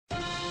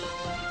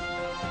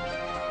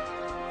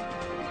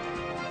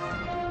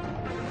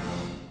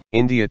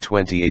India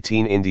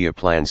 2018 India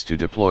plans to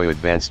deploy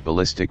advanced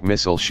ballistic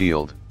missile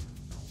shield.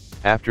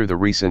 After the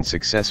recent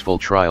successful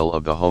trial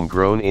of the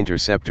homegrown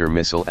interceptor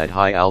missile at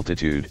high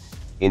altitude,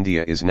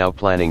 India is now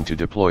planning to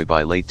deploy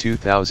by late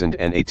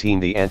 2018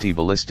 the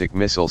anti-ballistic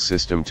missile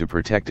system to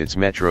protect its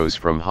metros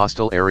from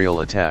hostile aerial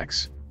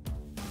attacks.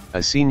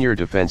 A senior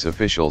defense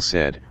official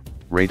said,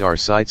 radar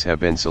sites have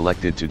been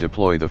selected to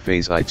deploy the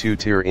Phase I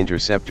tier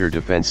interceptor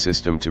defense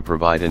system to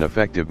provide an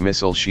effective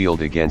missile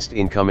shield against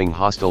incoming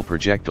hostile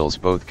projectiles,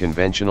 both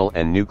conventional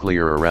and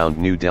nuclear, around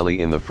New Delhi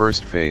in the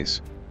first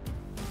phase.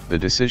 The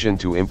decision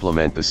to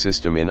implement the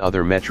system in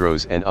other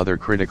metros and other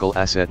critical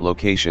asset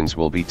locations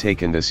will be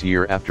taken this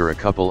year after a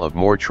couple of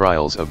more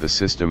trials of the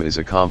system is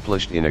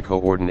accomplished in a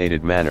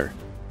coordinated manner.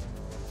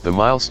 The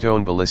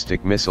milestone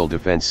ballistic missile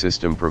defense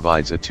system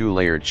provides a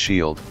two-layered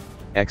shield,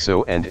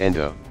 EXO and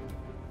ENDO.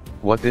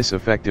 What this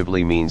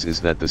effectively means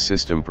is that the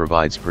system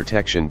provides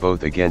protection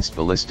both against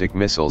ballistic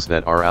missiles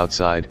that are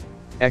outside,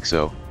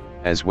 EXO,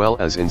 as well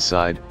as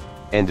inside,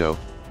 ENDO,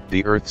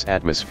 the Earth's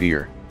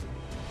atmosphere.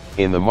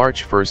 In the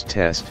March 1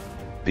 test,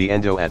 the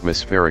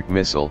endo-atmospheric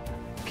missile,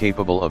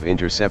 capable of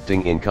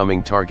intercepting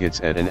incoming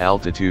targets at an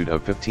altitude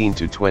of 15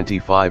 to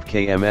 25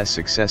 km,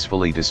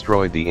 successfully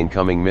destroyed the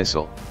incoming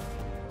missile.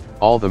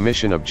 All the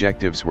mission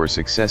objectives were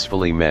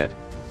successfully met,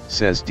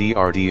 says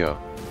DRDO.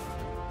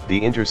 The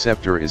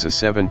interceptor is a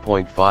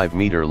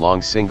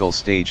 7.5-meter-long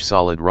single-stage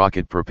solid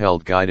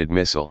rocket-propelled guided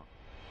missile.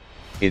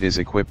 It is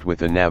equipped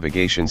with a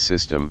navigation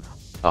system,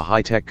 a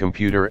high-tech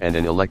computer and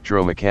an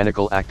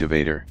electromechanical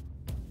activator.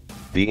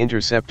 The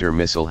interceptor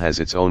missile has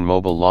its own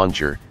mobile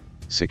launcher,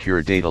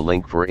 secure data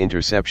link for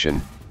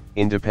interception,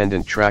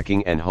 independent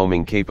tracking and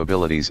homing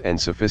capabilities, and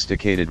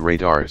sophisticated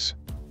radars.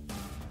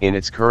 In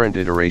its current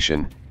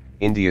iteration,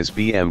 India's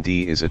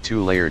BMD is a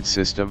two-layered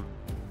system.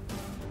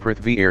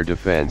 Prithvi Air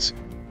Defence,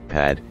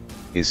 PAD,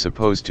 is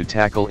supposed to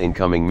tackle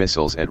incoming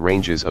missiles at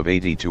ranges of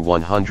 80 to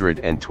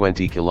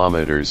 120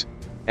 kilometers,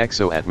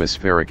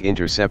 exo-atmospheric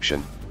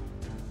interception.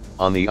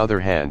 On the other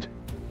hand,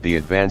 the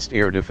Advanced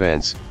Air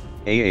Defence,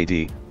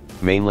 AAD,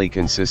 mainly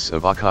consists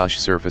of Akash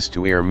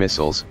surface-to-air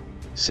missiles,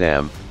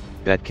 SAM,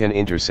 that can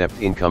intercept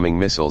incoming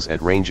missiles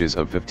at ranges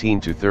of 15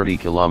 to 30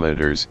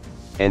 kilometers,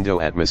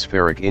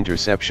 endo-atmospheric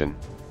interception.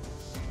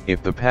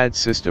 If the PAD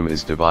system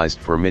is devised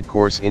for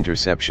mid-course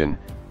interception,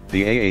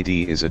 the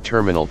AAD is a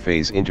terminal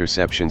phase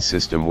interception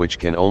system which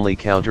can only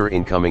counter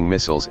incoming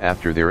missiles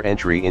after their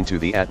entry into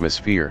the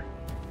atmosphere.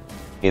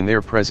 In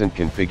their present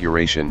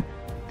configuration,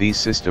 these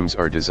systems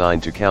are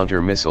designed to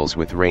counter missiles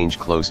with range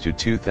close to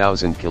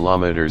 2,000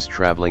 kilometers,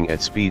 traveling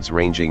at speeds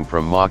ranging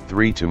from Mach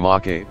 3 to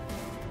Mach 8.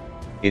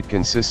 It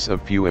consists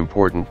of few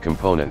important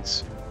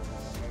components.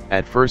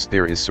 At first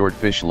there is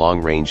Swordfish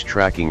long-range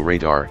tracking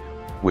radar,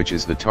 which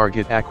is the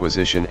target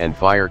acquisition and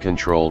fire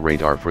control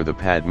radar for the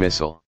PAD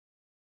missile.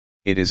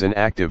 It is an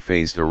active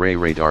phased array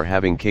radar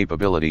having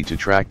capability to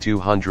track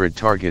 200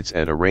 targets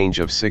at a range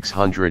of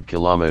 600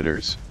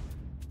 kilometers.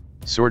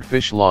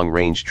 Swordfish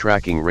long-range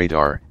tracking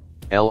radar,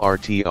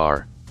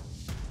 LRTR.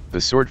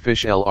 The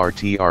Swordfish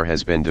LRTR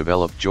has been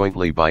developed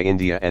jointly by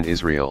India and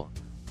Israel.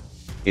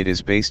 It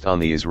is based on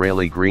the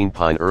Israeli Green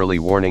Pine early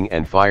warning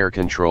and fire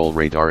control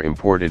radar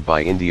imported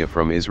by India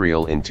from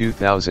Israel in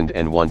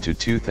 2001 to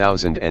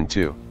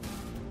 2002.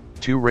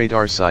 Two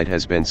radar site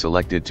has been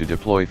selected to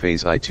deploy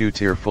Phase I2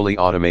 tier fully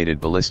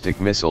automated ballistic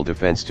missile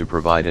defense to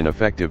provide an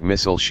effective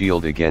missile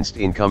shield against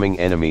incoming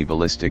enemy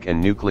ballistic and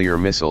nuclear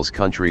missiles.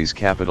 Country's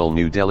capital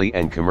New Delhi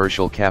and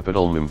commercial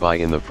capital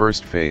Mumbai in the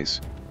first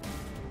phase.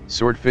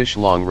 Swordfish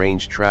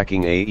long-range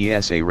tracking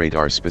AESA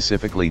radar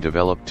specifically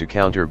developed to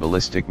counter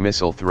ballistic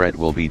missile threat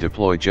will be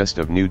deployed just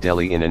of New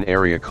Delhi in an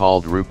area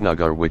called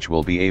Rupnagar, which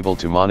will be able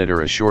to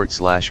monitor a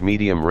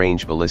short/medium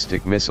range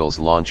ballistic missiles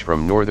launch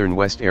from northern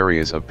west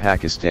areas of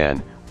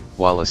Pakistan,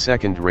 while a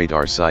second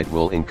radar site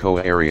will in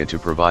Koa area to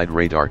provide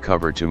radar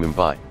cover to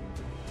Mumbai.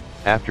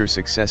 After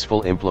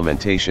successful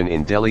implementation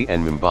in Delhi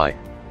and Mumbai,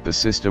 the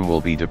system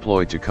will be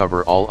deployed to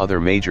cover all other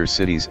major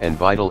cities and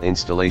vital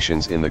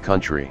installations in the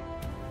country.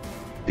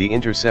 The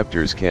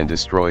interceptors can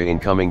destroy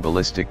incoming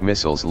ballistic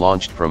missiles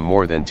launched from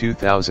more than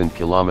 2,000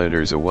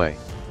 kilometers away.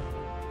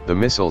 The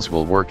missiles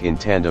will work in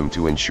tandem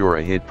to ensure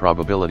a hit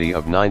probability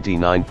of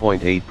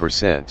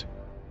 99.8%.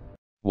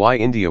 Why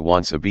India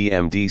wants a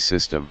BMD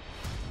system?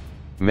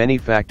 Many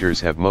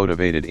factors have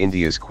motivated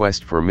India's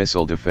quest for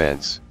missile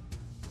defense.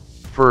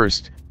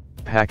 First,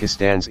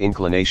 Pakistan's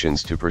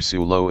inclinations to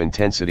pursue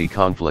low-intensity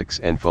conflicts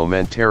and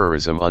foment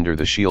terrorism under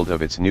the shield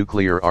of its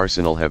nuclear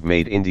arsenal have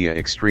made India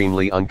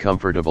extremely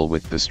uncomfortable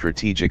with the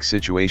strategic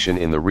situation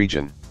in the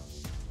region.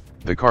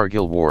 The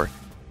Kargil War,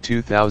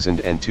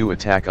 2002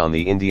 attack on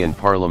the Indian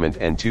Parliament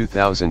and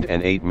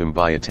 2008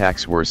 Mumbai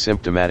attacks were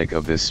symptomatic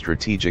of this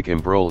strategic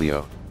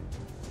imbroglio.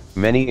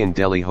 Many in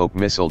Delhi hope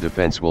missile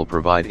defense will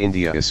provide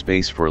India a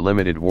space for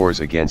limited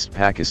wars against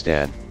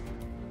Pakistan.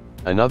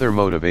 Another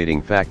motivating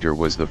factor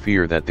was the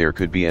fear that there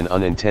could be an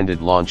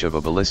unintended launch of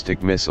a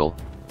ballistic missile,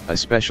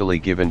 especially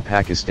given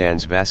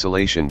Pakistan's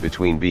vacillation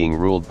between being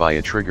ruled by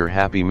a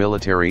trigger-happy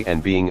military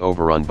and being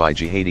overrun by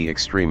jihadi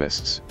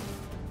extremists.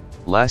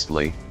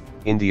 Lastly,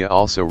 India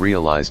also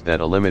realized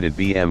that a limited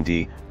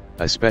BMD,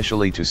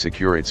 especially to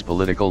secure its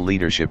political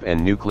leadership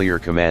and nuclear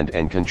command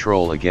and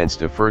control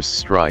against a first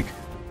strike,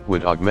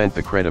 would augment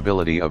the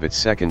credibility of its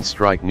second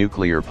strike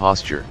nuclear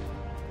posture.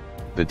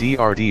 The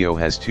DRDO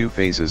has two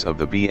phases of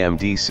the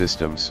BMD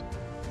systems.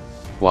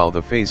 While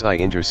the Phase I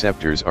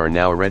interceptors are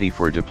now ready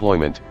for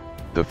deployment,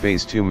 the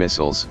Phase II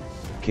missiles,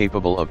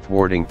 capable of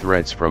thwarting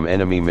threats from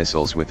enemy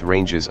missiles with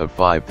ranges of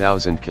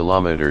 5,000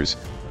 kilometers,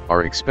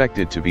 are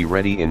expected to be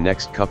ready in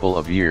next couple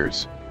of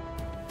years.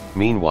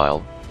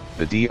 Meanwhile,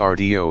 the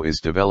DRDO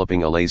is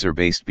developing a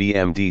laser-based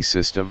BMD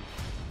system.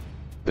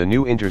 The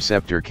new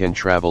interceptor can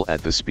travel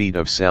at the speed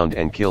of sound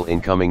and kill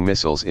incoming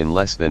missiles in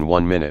less than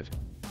 1 minute.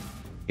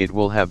 It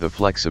will have the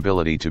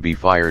flexibility to be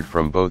fired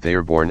from both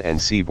airborne and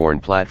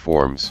seaborne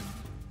platforms.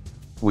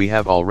 We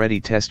have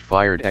already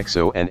test-fired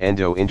EXO and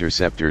ENDO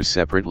interceptors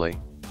separately.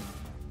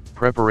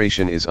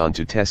 Preparation is on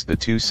to test the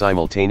two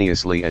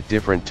simultaneously at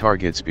different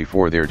targets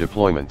before their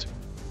deployment.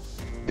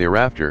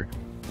 Thereafter,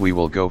 we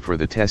will go for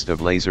the test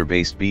of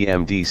laser-based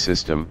BMD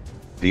system,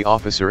 the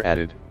officer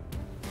added.